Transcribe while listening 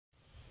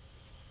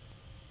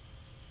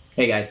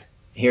Hey guys,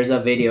 here's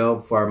a video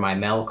for my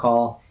mail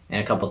call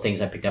and a couple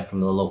things I picked up from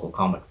the local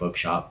comic book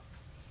shop.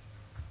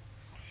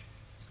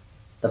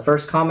 The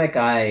first comic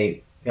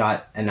I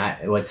got, and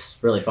what's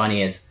really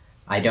funny is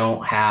I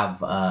don't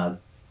have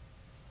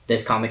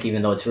this comic,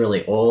 even though it's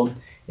really old,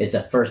 is the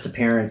first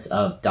appearance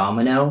of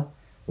Domino,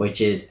 which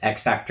is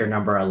X Factor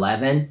number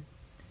 11.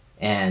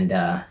 And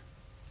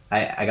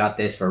I got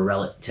this for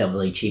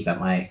relatively cheap at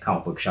my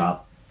comic book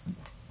shop.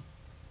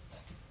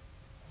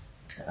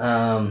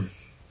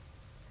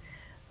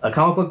 A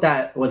comic book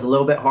that was a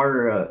little bit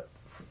harder to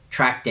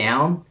track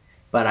down,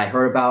 but I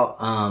heard about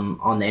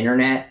on the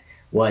internet,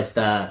 was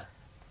the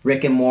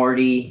Rick and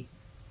Morty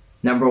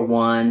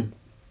 #1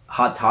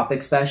 Hot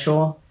Topic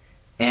special.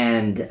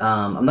 And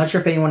I'm not sure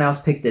if anyone else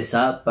picked this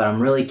up, but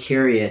I'm really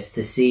curious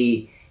to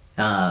see.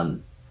 I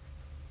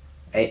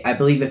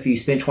believe if you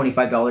spend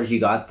 $25,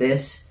 you got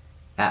this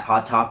at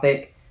Hot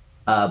Topic.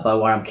 But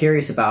what I'm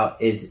curious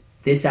about is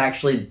this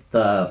actually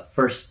the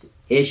first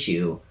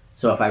issue?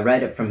 So if I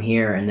read it from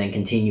here and then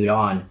continued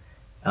on,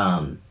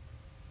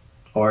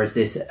 or is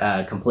this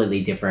a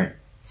completely different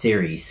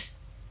series?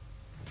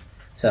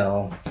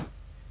 So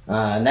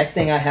next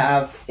thing I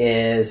have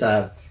is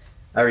I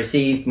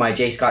received my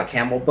J. Scott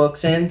Campbell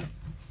books in,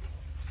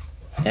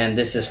 and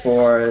this is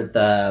for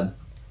the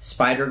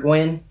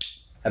Spider-Gwen.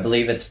 I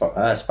believe it's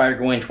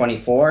Spider-Gwen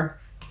 24,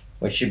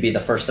 which should be the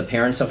first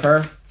appearance of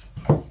her.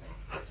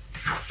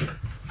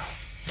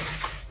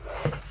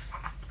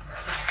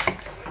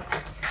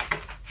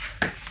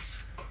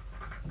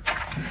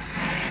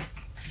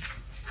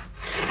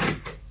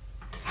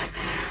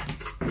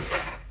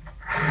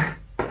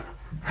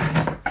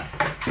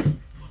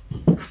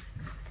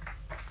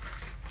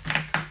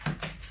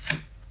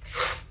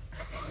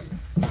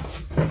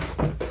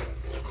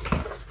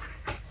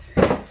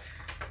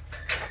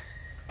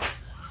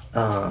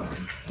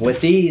 With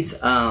these,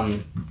 I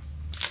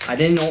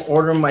didn't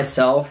order them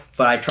myself,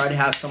 but I tried to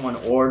have someone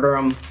order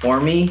them for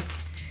me.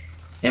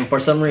 And for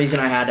some reason,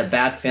 I had a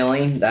bad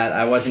feeling that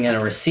I wasn't going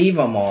to receive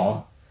them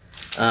all.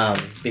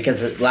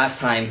 Because last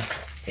time,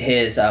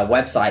 his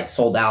website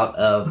sold out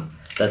of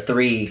the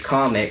 3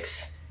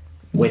 comics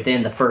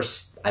within the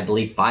first, I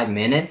believe, 5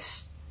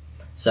 minutes.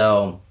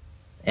 So,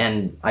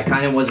 and I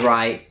kind of was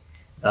right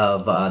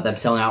of them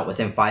selling out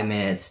within 5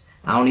 minutes.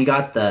 I only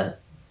got the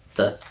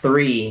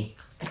 3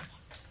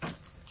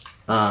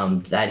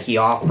 that he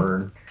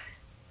offered,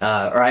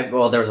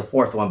 well, there was a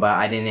 4th one, but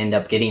I didn't end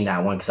up getting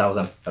that one because I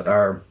wasn't,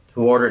 or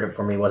who ordered it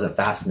for me wasn't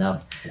fast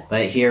enough.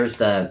 But here's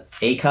the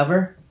A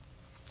cover,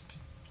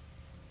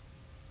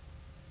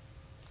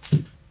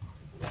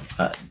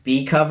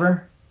 B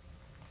cover,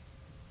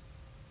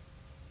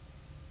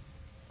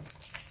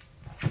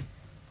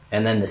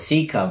 and then the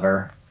C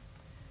cover,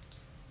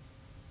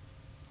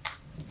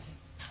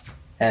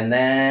 and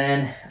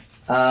then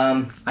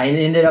I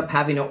ended up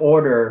having to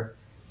order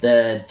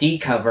the D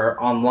cover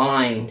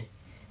online.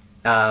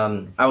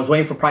 I was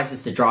waiting for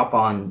prices to drop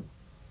on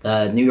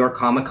New York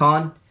Comic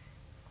Con,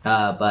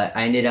 but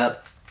I ended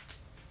up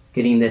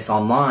getting this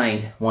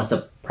online once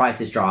the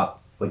prices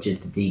dropped, which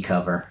is the D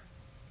cover.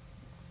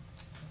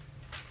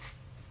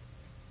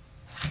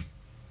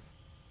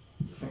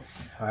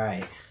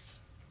 Alright.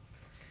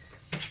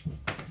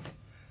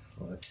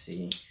 Let's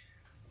see.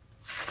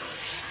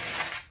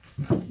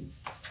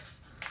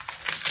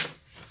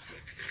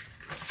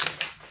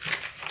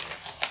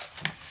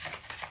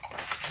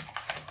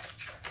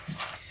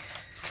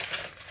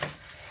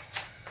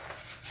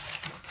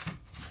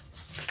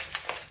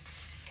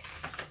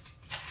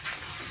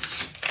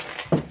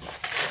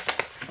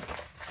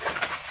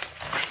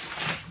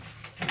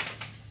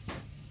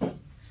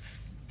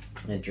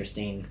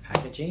 Interesting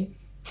packaging.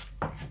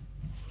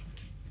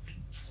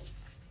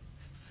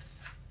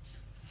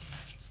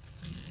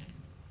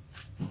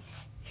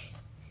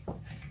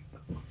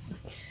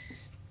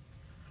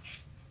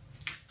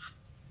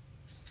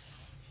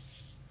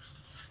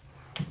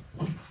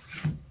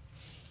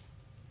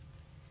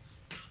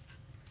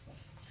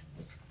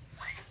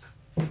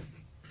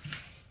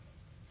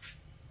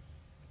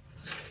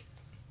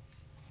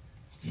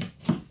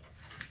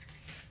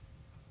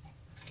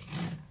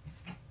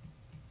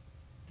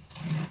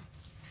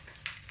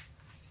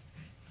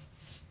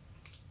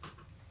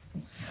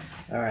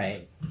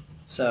 Alright,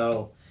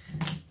 so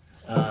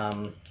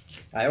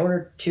I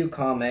ordered 2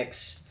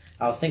 comics.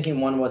 I was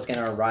thinking one was going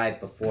to arrive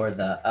before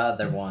the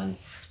other one,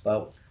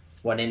 but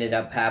what ended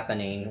up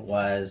happening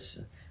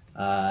was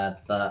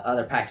the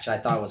other package I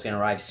thought was going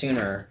to arrive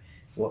sooner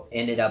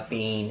ended up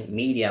being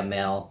media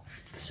mail,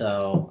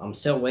 so I'm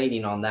still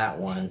waiting on that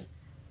one.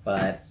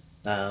 But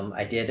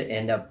I did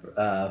end up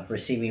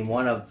receiving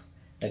one of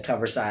the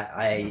covers that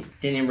I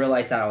didn't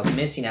realize that I was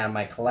missing out of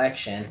my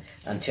collection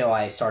until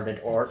I started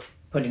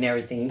putting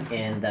everything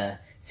in the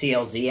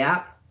CLZ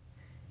app.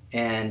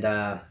 And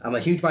I'm a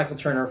huge Michael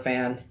Turner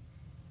fan,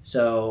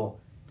 so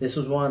this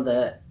was one of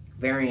the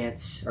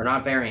variants, or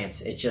not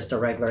variants, it's just a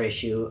regular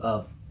issue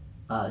of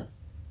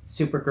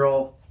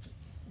Supergirl.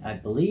 I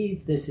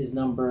believe this is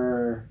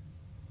number,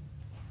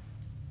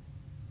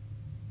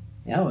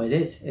 no, it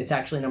is, it's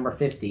actually number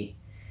 50.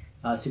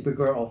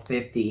 Supergirl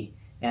 50,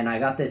 and I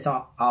got this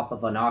off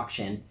of an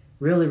auction,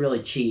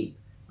 really cheap.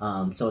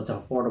 So it's an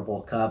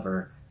affordable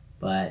cover,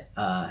 but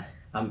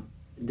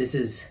this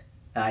is,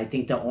 I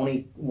think, the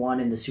only one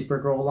in the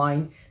Supergirl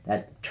line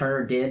that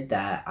Turner did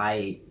that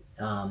I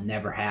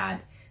never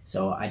had.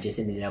 So I just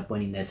ended up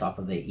winning this off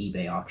of the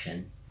eBay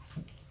auction.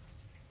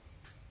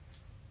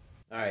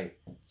 Alright,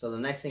 so the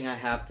next thing I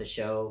have to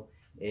show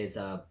is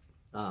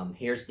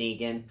here's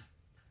Negan.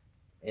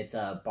 It's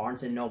a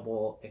Barnes &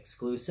 Noble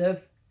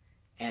exclusive,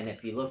 and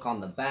if you look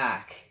on the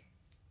back,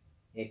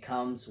 it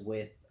comes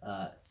with,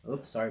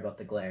 oops, sorry about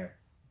the glare.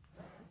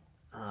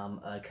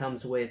 It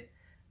comes with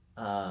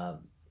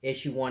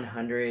issue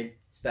 100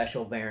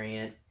 special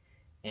variant,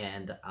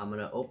 and I'm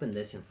going to open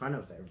this in front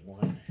of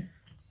everyone.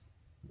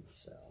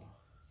 So,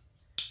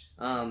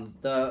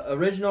 the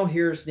original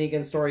Here's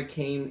Negan story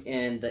came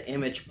in the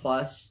Image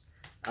Plus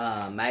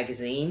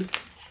magazines,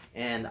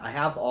 and I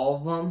have all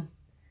of them,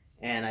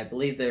 and I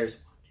believe there's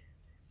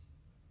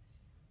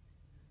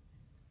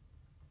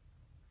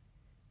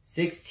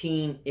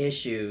 16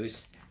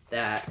 issues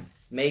that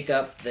make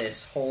up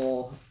this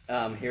whole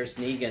Here's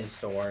Negan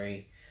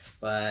story,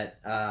 but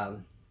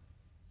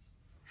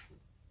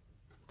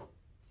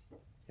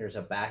there's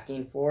a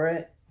backing for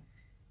it,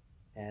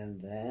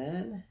 and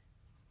then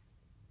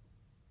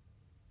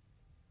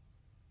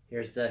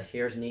here's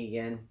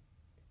Negan,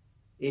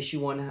 issue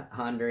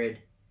 100,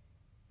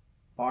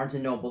 Barnes &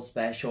 Noble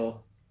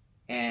special,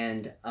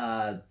 and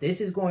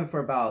this is going for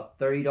about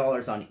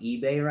 $30 on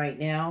eBay right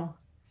now.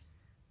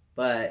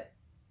 But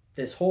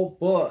this whole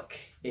book,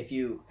 if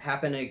you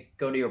happen to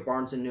go to your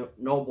Barnes &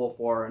 Noble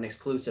for an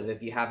exclusive,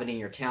 if you have it in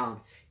your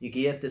town, you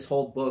can get this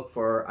whole book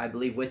for, I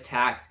believe with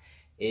tax,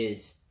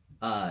 is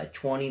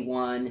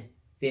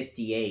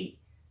 $21.58.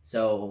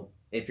 So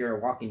if you're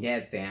a Walking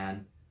Dead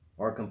fan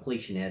or a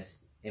completionist,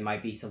 it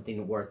might be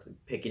something worth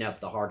picking up,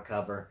 the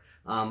hardcover.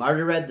 I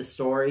already read the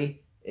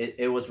story.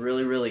 It was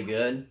really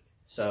good.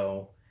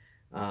 So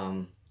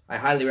I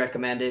highly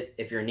recommend it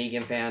if you're a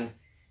Negan fan.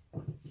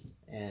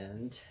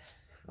 And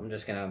I'm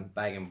just gonna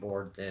bag and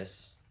board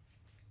this.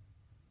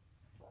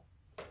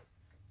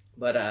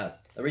 But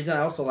the reason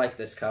I also like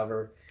this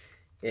cover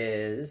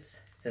is,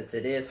 since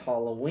it is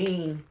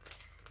Halloween,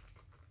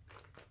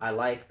 I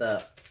like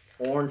the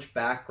orange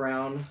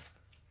background.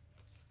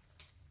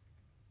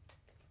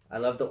 I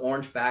love the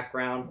orange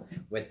background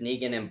with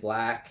Negan in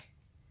black.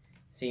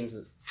 Seems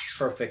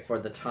perfect for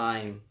the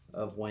time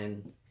of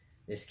when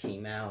this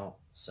came out.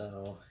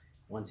 So,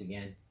 once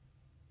again,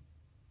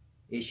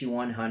 issue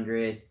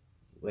 100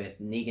 with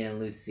Negan and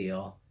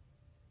Lucille.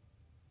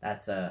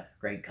 That's a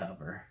great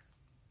cover.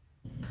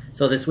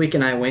 So this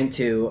weekend I went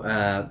to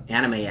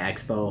Anime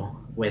Expo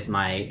with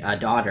my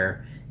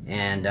daughter,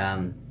 and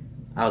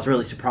I was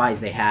really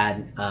surprised they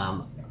had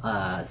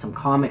some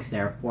comics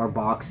there, 4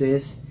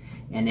 boxes,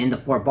 and in the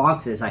 4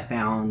 boxes I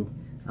found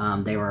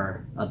they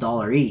were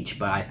 $1 each,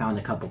 but I found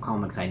a couple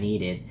comics I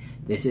needed.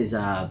 This is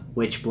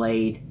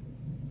Witchblade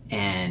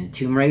and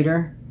Tomb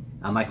Raider,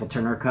 a Michael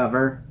Turner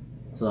cover.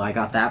 So I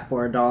got that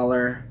for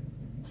 $1.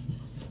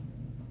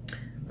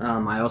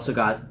 I also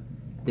got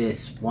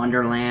this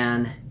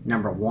Wonderland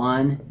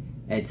 #1.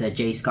 It's a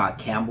J. Scott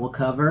Campbell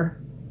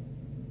cover.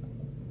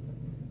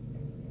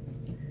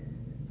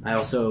 I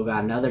also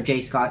got another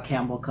J. Scott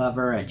Campbell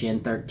cover, a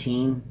Gen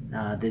 13.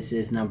 This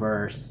is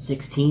number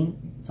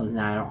 16, something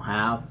that I don't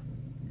have.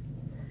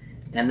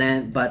 And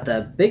then, but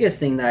the biggest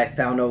thing that I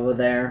found over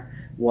there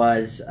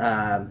was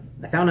I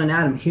found an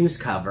Adam Hughes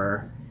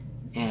cover,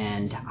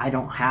 and I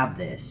don't have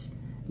this.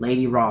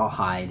 Lady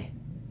Rawhide.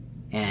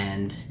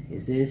 And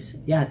is this,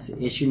 yeah, it's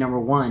issue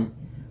 #1.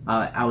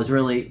 I was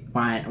really,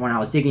 when I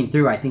was digging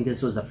through, I think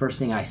this was the first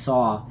thing I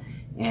saw,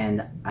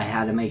 and I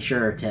had to make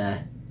sure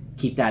to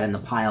keep that in the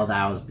pile that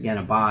I was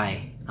gonna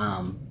buy.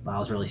 But I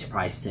was really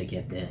surprised to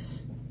get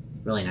this.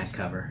 Really nice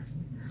cover.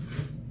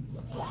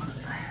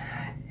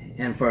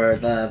 And for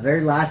the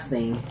very last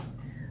thing,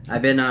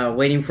 I've been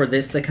waiting for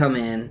this to come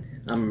in.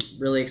 I'm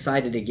really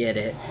excited to get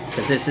it,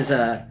 because this is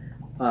a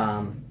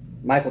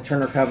Michael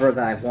Turner cover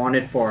that I've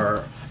wanted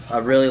for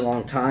a really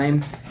long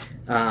time.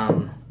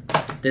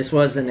 This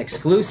was an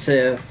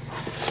exclusive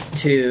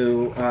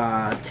to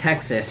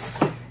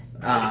Texas,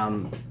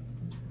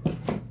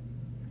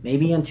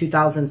 maybe in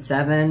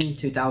 2007,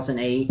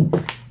 2008.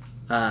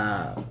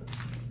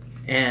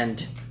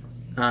 And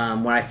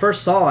when I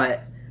first saw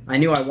it, I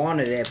knew I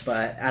wanted it,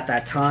 but at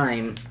that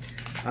time,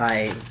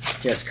 I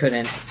just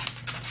couldn't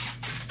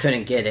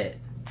get it.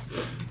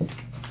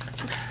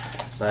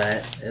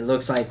 But it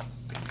looks like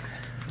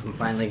I'm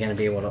finally going to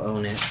be able to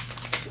own it.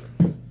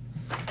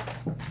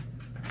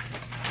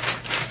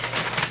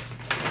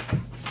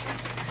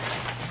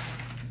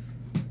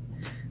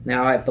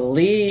 Now I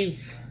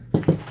believe,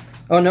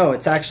 oh no,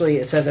 it's actually,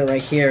 it says it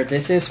right here.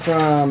 This is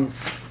from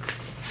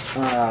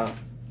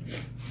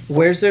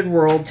Wizard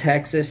World,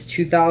 Texas,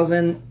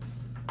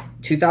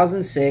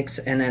 2006,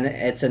 and then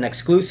it's an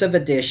exclusive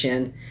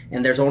edition,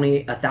 and there's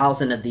only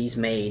 1,000 of these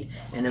made,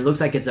 and it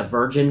looks like it's a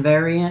Virgin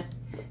variant.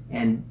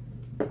 And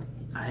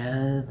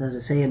does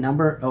it say a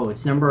number? Oh,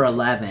 it's number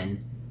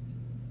 11.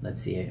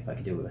 Let's see if I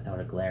can do it without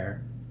a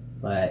glare.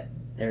 But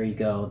there you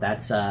go.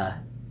 That's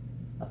a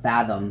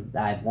Fathom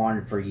that I've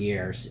wanted for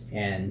years,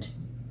 and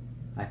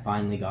I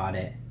finally got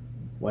it.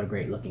 What a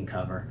great looking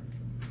cover.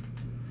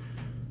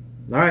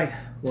 Alright,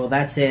 well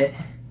that's it.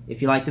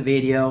 If you like the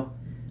video,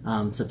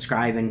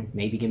 subscribe and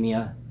maybe give me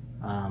a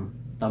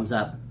thumbs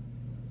up.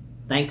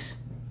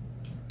 Thanks.